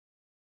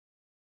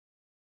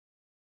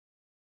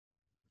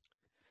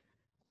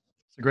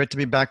Great to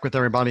be back with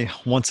everybody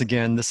once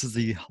again. This is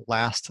the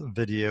last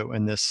video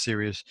in this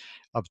series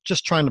of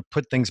just trying to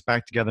put things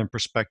back together in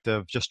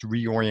perspective, just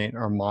reorient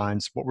our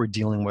minds, what we're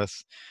dealing with,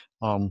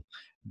 um,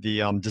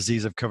 the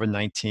disease of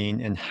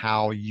COVID-19, and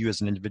how you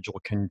as an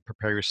individual can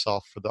prepare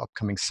yourself for the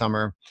upcoming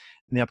summer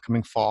and the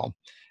upcoming fall.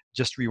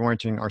 Just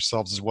reorienting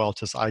ourselves as well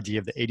to this idea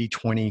of the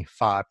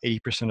 80-20-5.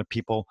 80% of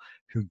people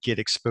who get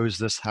exposed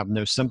to this have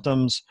no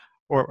symptoms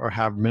or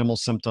have minimal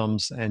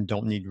symptoms and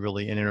don't need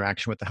really an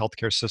interaction with the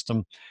healthcare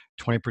system.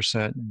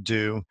 20%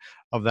 do.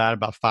 Of that,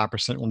 about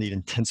 5% will need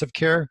intensive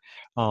care,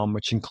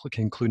 which can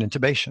include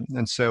intubation.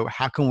 And so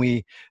how can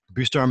we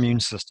boost our immune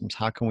systems?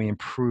 How can we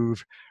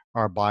improve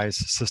our body's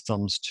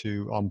systems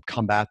to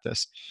combat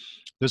this?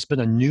 There's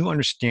been a new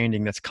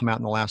understanding that's come out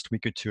in the last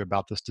week or two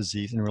about this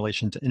disease in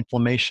relation to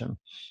inflammation.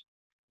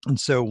 And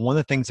so one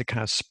of the things that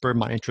kind of spurred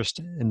my interest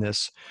in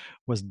this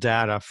was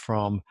data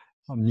from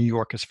New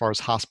York as far as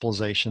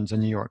hospitalizations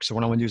in New York. So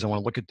what I want to do is I want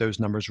to look at those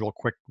numbers real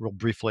quick, real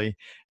briefly,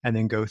 and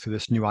then go through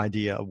this new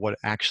idea of what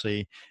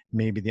actually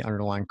may be the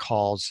underlying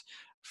cause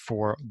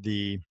for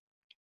the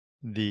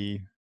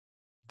the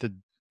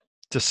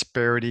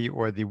disparity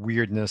or the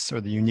weirdness or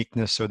the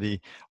uniqueness or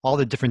all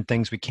the different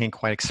things we can't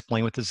quite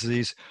explain with this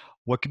disease.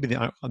 What could be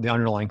the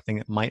underlying thing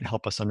that might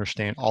help us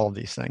understand all of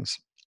these things?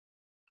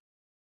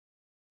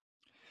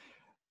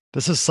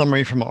 This is a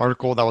summary from an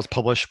article that was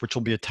published, which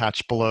will be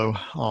attached below,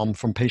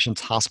 from patients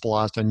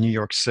hospitalized in New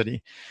York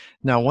City.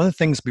 Now, one of the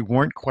things we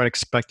weren't quite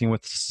expecting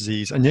with this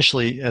disease,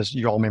 initially, as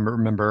you all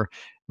remember,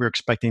 we were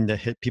expecting to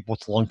hit people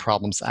with lung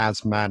problems,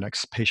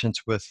 asthmatics,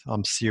 patients with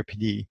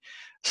COPD,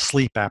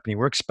 sleep apnea.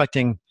 We're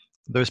expecting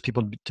those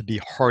people to be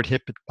hard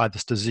hit by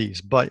this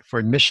disease. But for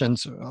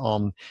admissions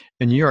in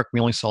New York, we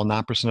only saw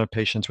 9% of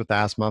patients with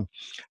asthma,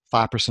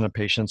 5% of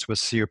patients with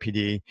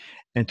COPD,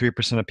 and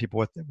 3% of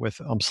people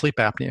with sleep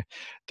apnea.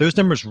 Those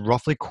numbers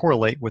roughly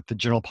correlate with the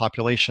general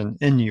population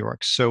in New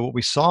York. So what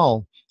we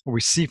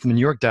see from the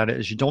New York data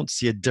is you don't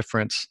see a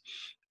difference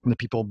in the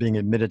people being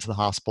admitted to the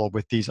hospital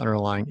with these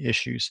underlying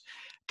issues.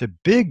 The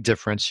big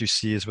difference you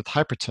see is with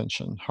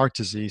hypertension, heart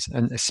disease,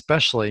 and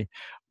especially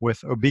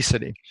with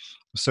obesity.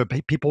 So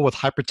people with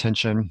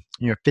hypertension,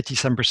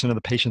 57% of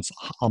the patients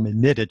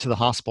admitted to the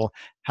hospital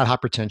had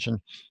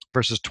hypertension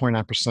versus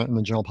 29% in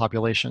the general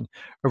population.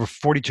 Over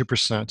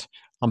 42%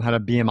 had a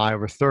BMI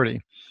over 30.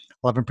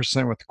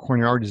 11% with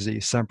coronary artery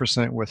disease,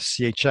 7% with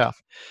CHF.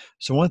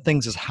 So one of the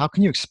things is, how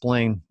can you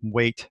explain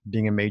weight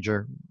being a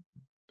major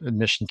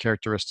admission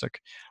characteristic,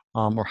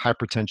 or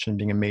hypertension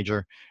being a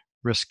major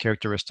risk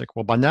characteristic?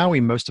 Well, by now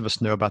most of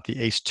us know about the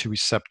ACE2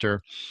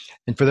 receptor.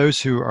 And for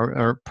those who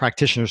are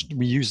practitioners,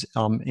 we use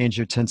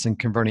angiotensin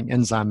converting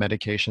enzyme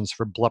medications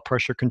for blood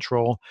pressure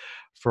control,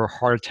 for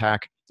heart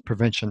attack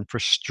prevention, for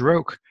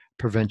stroke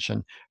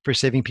prevention, for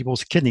saving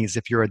people's kidneys.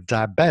 If you're a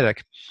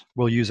diabetic,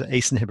 we'll use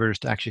ACE inhibitors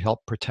to actually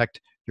help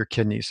protect your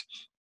kidneys.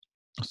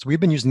 So we've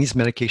been using these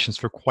medications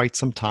for quite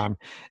some time.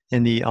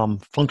 In the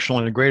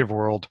functional integrative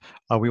world,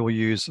 we will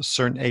use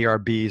certain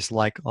ARBs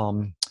like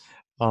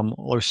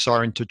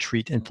losartan to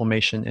treat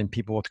inflammation in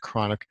people with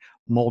chronic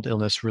mold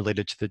illness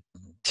related to the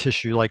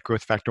tissue like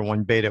growth factor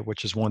 1 beta,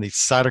 which is one of these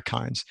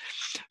cytokines.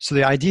 So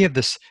the idea of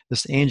this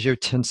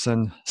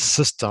angiotensin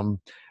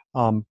system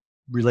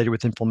related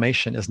with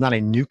inflammation is not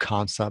a new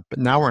concept, but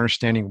now we're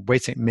understanding,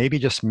 wait a second, maybe,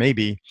 just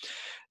maybe,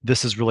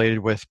 this is related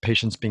with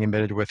patients being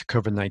admitted with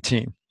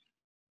COVID-19.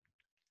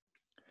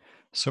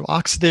 So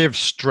oxidative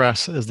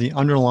stress is the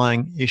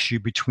underlying issue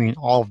between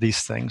all of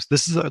these things.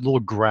 This is a little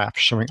graph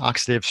showing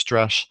oxidative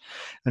stress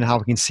and how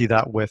we can see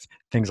that with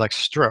things like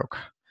stroke,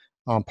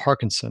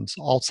 Parkinson's,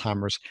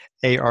 Alzheimer's,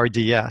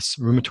 ARDS,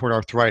 rheumatoid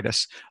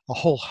arthritis, a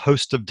whole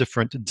host of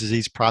different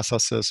disease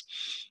processes.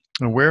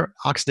 And where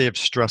oxidative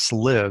stress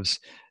lives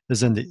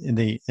is in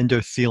the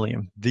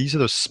endothelium. These are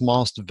the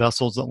smallest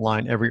vessels that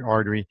line every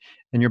artery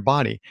in your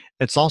body.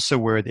 It's also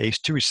where the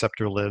ACE2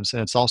 receptor lives,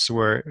 and it's also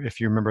where, if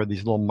you remember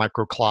these little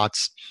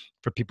microclots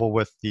for people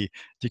with the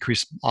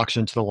decreased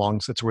oxygen to the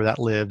lungs, it's where that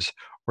lives,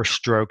 or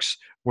strokes,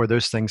 where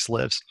those things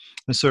lives.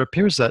 And so it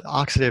appears that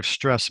oxidative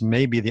stress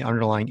may be the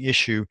underlying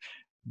issue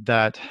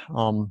that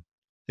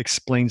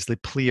explains the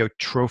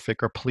pleiotropic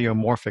or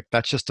pleomorphic.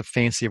 That's just a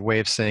fancy way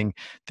of saying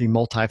the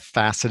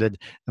multifaceted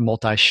and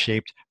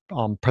multi-shaped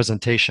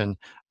presentation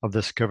of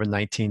this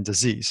COVID-19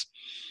 disease.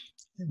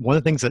 One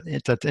of the things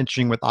that's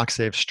interesting with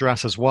oxidative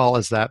stress as well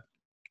is that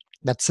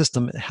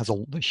system has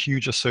a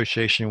huge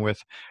association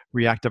with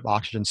reactive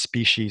oxygen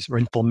species or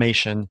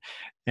inflammation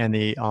and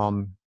the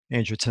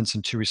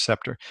angiotensin 2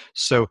 receptor.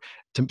 So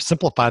to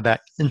simplify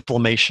that,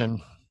 inflammation,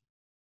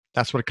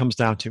 that's what it comes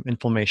down to,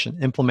 inflammation.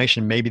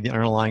 Inflammation may be the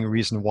underlying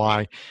reason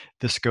why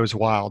this goes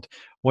wild.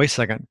 Wait a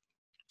second.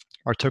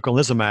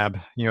 Tocilizumab,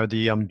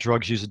 the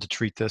drugs used to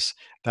treat this,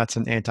 that's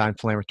an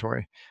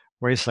anti-inflammatory.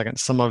 Wait a second.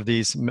 Some of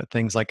these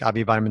things like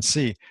IV vitamin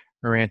C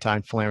are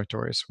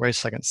anti-inflammatories. Wait a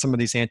second. Some of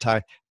these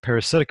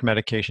anti-parasitic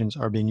medications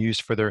are being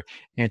used for their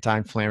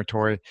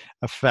anti-inflammatory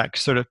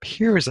effects. So it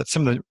appears that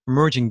some of the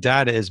emerging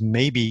data is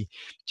maybe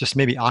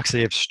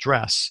oxidative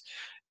stress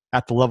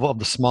at the level of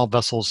the small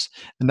vessels.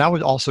 And that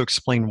would also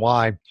explain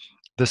why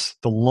The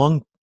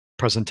lung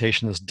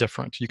presentation is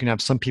different. You can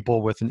have some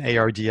people with an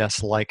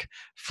ARDS like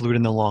fluid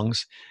in the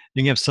lungs.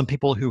 You can have some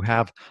people who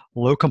have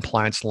low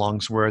compliance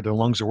lungs where their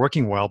lungs are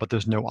working well, but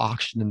there's no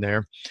oxygen in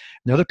there.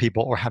 And other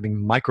people are having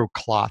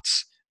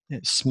microclots,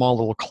 small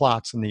little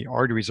clots in the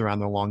arteries around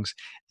their lungs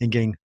and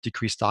getting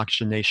decreased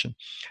oxygenation.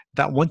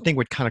 That one thing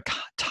would kind of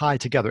tie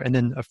together. And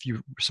then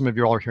some of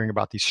you all are hearing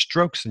about these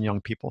strokes in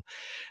young people.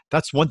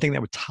 That's one thing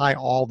that would tie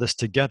all this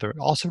together. It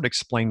also would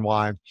explain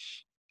why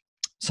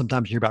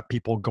sometimes you hear about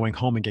people going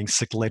home and getting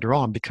sick later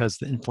on because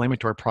the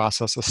inflammatory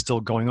process is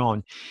still going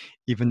on,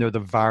 even though the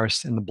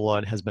virus in the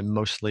blood has been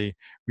mostly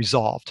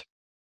resolved.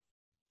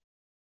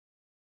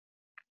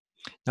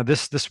 Now,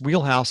 this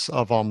wheelhouse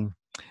of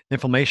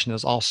inflammation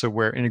is also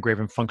where integrative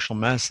and functional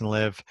medicine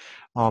live.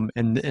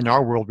 In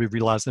our world, we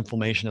realize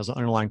inflammation is an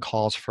underlying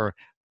cause for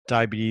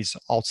diabetes,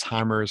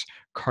 Alzheimer's,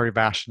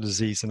 cardiovascular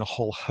disease, and a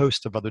whole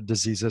host of other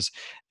diseases.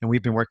 And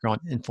we've been working on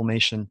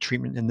inflammation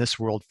treatment in this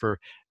world for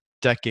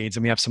decades,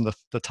 and we have some of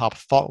the top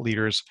thought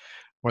leaders,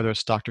 whether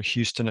it's Dr.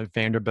 Houston at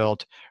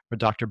Vanderbilt or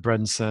Dr.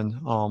 Bredenson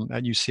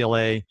at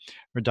UCLA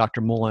or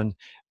Dr. Mullen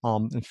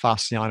and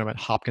Fasciano at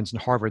Hopkins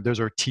and Harvard. Those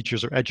are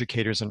teachers or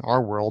educators in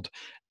our world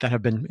that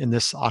have been in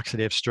this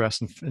oxidative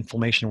stress and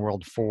inflammation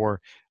world for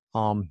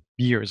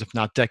years, if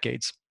not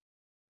decades.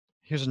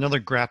 Here's another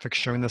graphic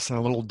showing this in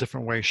a little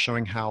different way,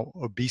 showing how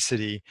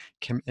obesity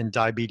and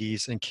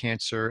diabetes and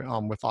cancer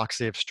with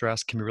oxidative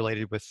stress can be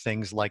related with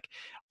things like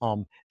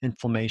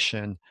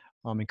inflammation,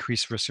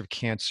 increased risk of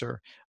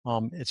cancer.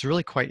 It's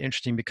really quite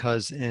interesting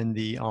because in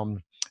the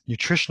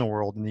nutritional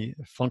world, in the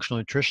functional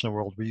nutritional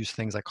world, we use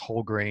things like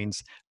whole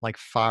grains, like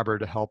fiber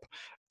to help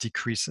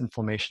decrease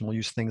inflammation. We'll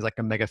use things like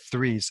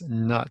omega-3s,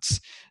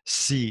 nuts,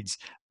 seeds,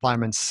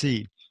 vitamin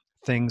C,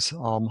 things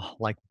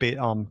like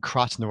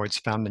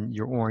carotenoids found in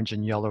your orange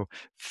and yellow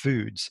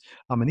foods.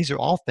 And these are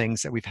all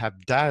things that we've had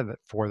data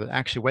for that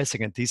actually, wait a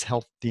second, these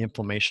help the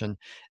inflammation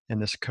in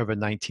this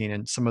COVID-19.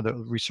 And some of the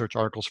research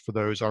articles for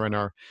those are in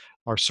our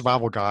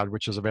survival guide,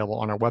 which is available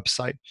on our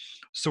website.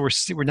 So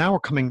we're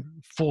coming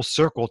full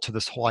circle to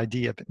this whole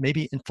idea of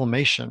maybe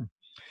inflammation,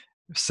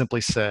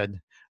 simply said,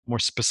 more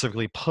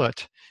specifically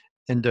put,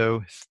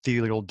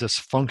 endothelial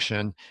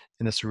dysfunction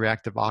in this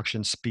reactive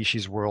oxygen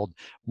species world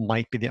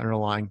might be the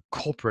underlying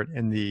culprit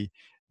in the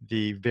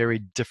very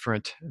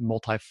different,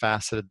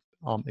 multifaceted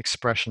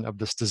expression of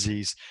this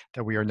disease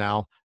that we are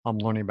now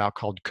learning about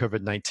called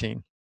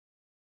COVID-19.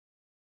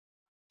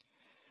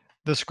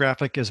 This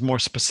graphic is more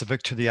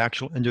specific to the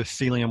actual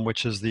endothelium,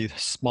 which is the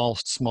small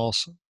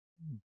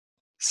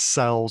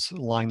cells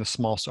lining the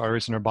smallest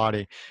arteries in our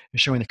body, and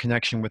showing the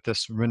connection with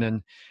this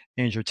renin,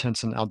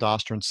 angiotensin,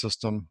 aldosterone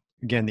system.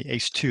 Again, the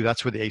ACE2,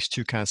 that's where the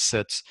ACE2 kind of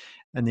sits,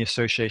 and the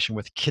association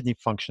with kidney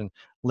function,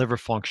 liver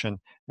function,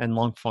 and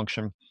lung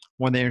function.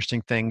 One of the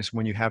interesting things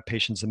when you have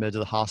patients admitted to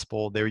the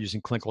hospital, they're using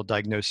clinical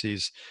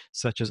diagnoses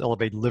such as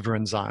elevated liver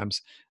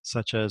enzymes,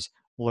 such as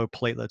low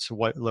platelets,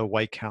 low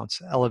white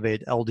counts,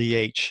 elevated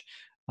LDH,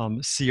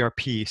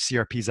 CRP.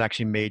 CRP is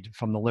actually made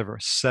from the liver.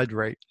 SED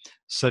rate.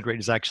 SED rate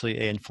is actually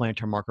an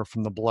inflammatory marker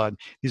from the blood.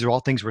 These are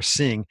all things we're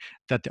seeing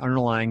that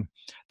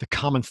the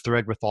common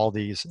thread with all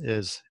these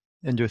is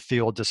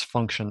endothelial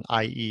dysfunction,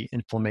 i.e.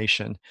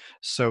 inflammation.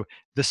 So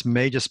this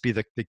may just be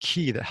the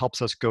key that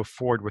helps us go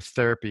forward with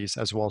therapies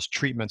as well as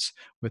treatments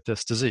with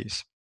this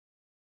disease.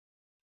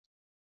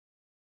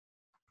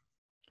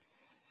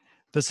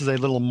 This is a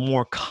little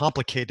more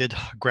complicated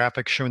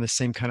graphic showing the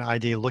same kind of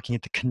idea, looking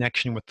at the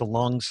connection with the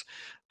lungs,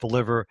 the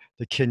liver,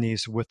 the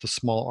kidneys with the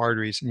small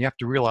arteries. And you have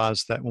to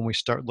realize that when we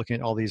start looking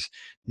at all these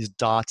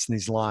dots and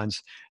these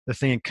lines, the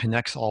thing that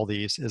connects all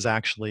these is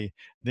actually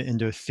the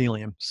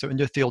endothelium. So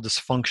endothelial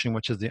dysfunction,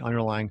 which is the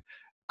underlying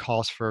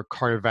cause for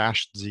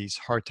cardiovascular disease,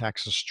 heart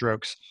attacks and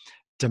strokes,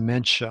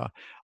 dementia,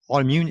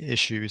 autoimmune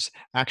issues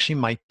actually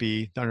might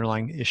be the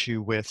underlying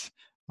issue with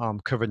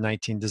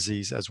COVID-19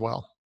 disease as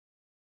well.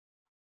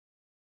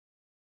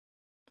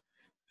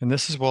 And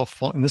this is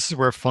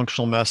where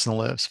functional medicine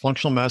lives.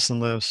 Functional medicine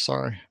lives.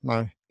 Sorry,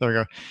 there we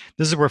go.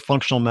 This is where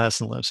functional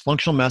medicine lives.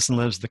 Functional medicine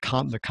lives the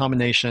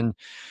combination,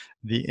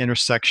 the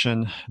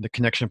intersection, the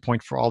connection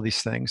point for all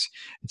these things.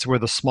 It's where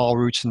the small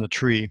roots in the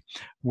tree,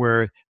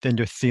 where the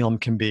endothelium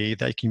can be,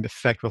 that can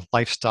affect with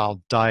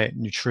lifestyle, diet,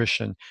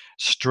 nutrition,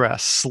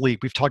 stress,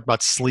 sleep. We've talked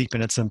about sleep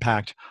and its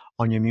impact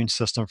on your immune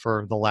system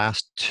for the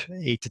last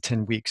 8 to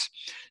 10 weeks.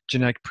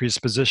 Genetic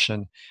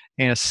predisposition,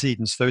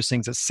 antecedents, those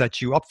things that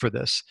set you up for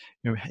this.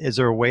 Is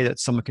there a way that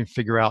someone can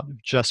figure out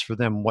just for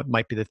them what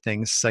might be the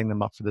things setting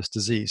them up for this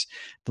disease?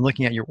 Then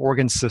looking at your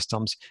organ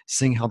systems,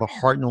 seeing how the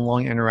heart and the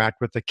lung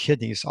interact with the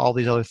kidneys, all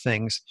these other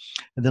things,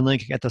 and then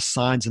looking at the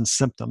signs and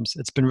symptoms.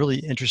 It's been really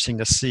interesting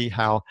to see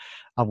how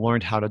I've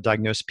learned how to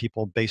diagnose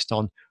people based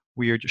on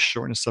weird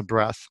shortness of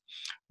breath,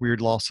 weird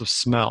loss of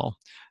smell,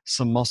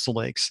 some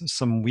muscle aches,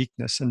 some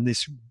weakness, and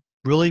these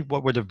really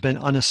what would have been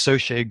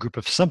unassociated group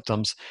of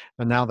symptoms.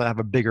 And now that I have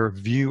a bigger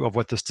view of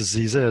what this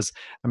disease is,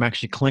 I'm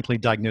actually clinically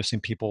diagnosing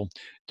people,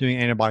 doing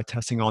antibody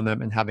testing on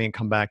them, and having it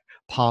come back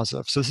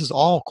positive. So this is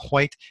all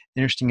quite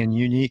interesting and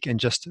unique, and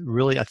just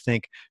really, I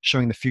think,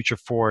 showing the future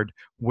forward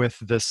with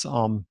this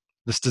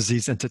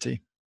disease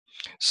entity.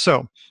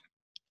 So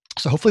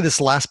so hopefully this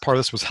last part of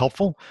this was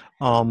helpful.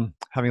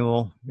 Having a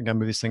little, I'm gonna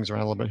move these things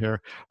around a little bit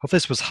here. Hopefully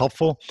this was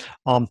helpful.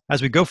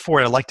 As we go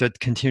forward, I'd like to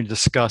continue to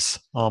discuss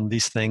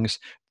these things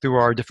through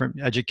our different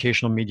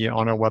educational media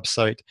on our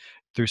website,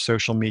 through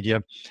social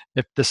media.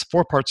 If this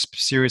four-part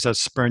series has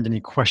spurned any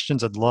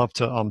questions, I'd love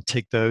to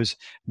take those,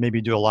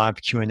 maybe do a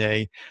live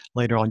Q&A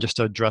later on just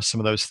to address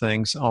some of those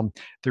things.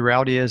 The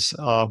reality is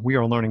we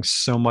are learning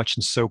so much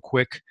and so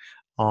quick.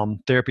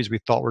 Therapies we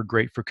thought were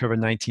great for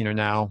COVID-19 are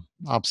now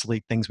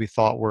obsolete. Things we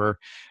thought were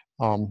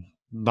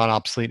not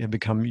obsolete have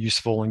become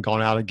useful and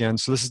gone out again.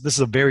 So this is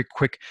a very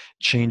quick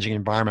changing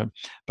environment.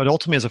 But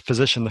ultimately, as a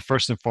physician, the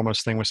first and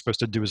foremost thing we're supposed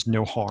to do is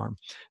no harm.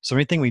 So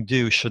anything we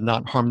do should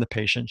not harm the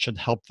patient, should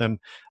help them,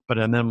 but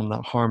at a minimum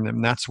not harm them.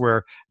 And that's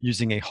where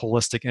using a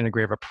holistic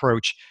integrative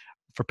approach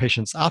for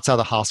patients outside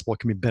the hospital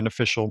can be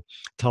beneficial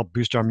to help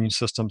boost our immune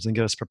systems and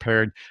get us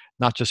prepared,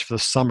 not just for the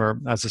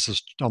summer as this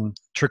is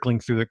trickling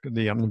through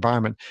the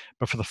environment,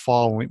 but for the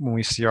fall when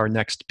we see our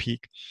next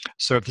peak.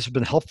 So if this has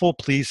been helpful,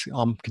 please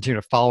continue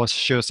to follow us,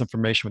 share this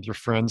information with your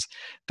friends.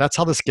 That's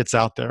how this gets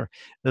out there,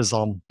 is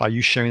by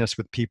you sharing this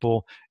with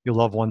people, your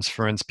loved ones,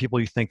 friends, people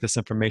you think this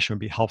information would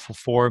be helpful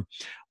for.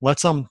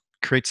 Let's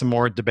create some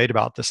more debate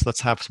about this.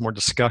 Let's have some more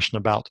discussion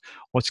about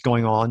what's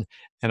going on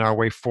and our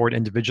way forward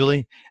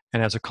individually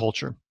and as a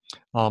culture.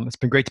 It's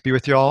been great to be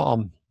with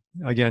y'all.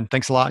 Again,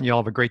 thanks a lot, and y'all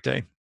have a great day.